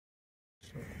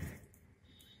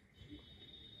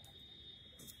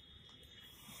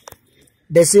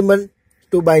decimal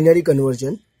to binary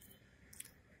conversion.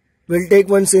 We'll take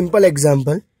one simple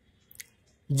example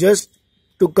just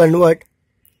to convert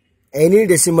any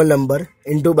decimal number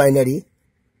into binary.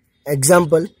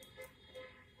 Example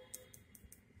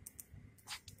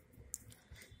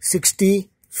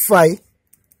 65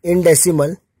 in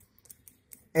decimal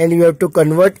and you have to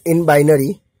convert in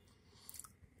binary.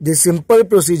 The simple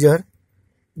procedure: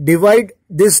 divide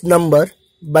this number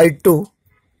by 2.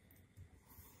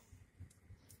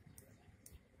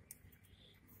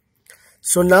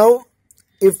 So now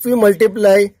if we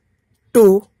multiply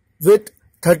 2 with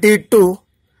 32,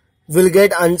 we'll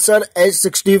get answer as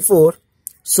 64.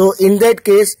 So in that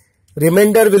case,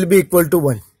 remainder will be equal to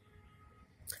 1.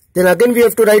 Then again we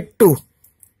have to write 2.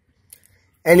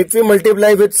 And if we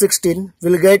multiply with 16,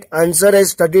 we'll get answer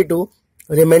as 32,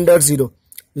 remainder 0.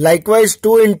 Likewise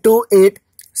 2 into 8,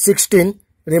 16,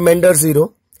 remainder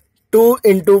 0. 2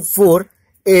 into 4,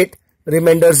 8,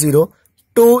 remainder 0.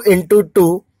 2 into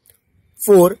 2,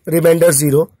 4, remainder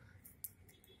 0.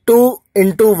 2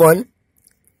 into 1,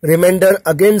 remainder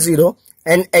again 0.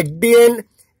 And at the end,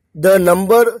 the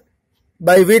number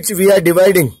by which we are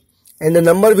dividing and the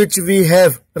number which we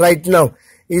have right now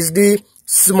is the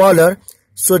smaller.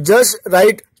 So just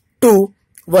write 2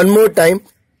 one more time,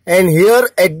 and here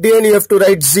at the end you have to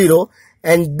write 0,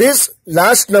 and this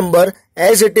last number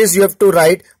as it is you have to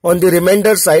write on the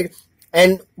remainder side,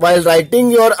 and while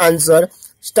writing your answer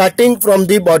starting from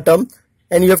the bottom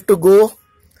and you have to go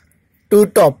to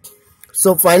top.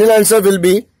 So final answer will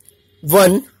be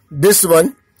 1, this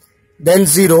one, then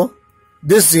 0,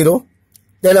 this 0,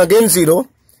 then again 0,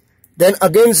 then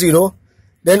again 0,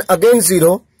 then again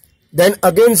 0, then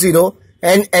again 0,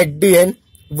 and at the end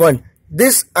 1.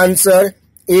 This answer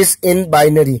is in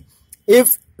binary.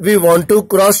 If we want to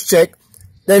cross check,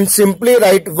 then simply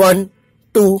write 1,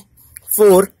 2,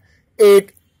 4,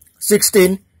 8,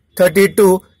 16,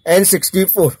 32 and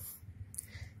 64.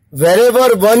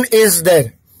 Wherever 1 is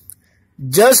there,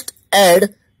 just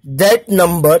add that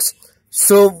numbers.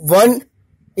 So 1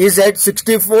 is at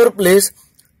 64 place,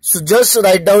 so just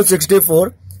write down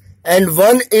 64, and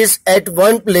 1 is at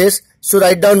 1 place, so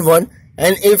write down 1.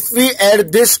 And if we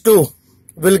add this 2,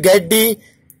 we'll get the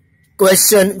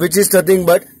question which is nothing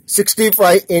but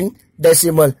 65 in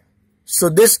decimal. So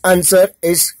this answer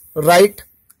is right,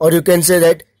 or you can say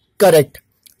that correct.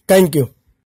 Thank you.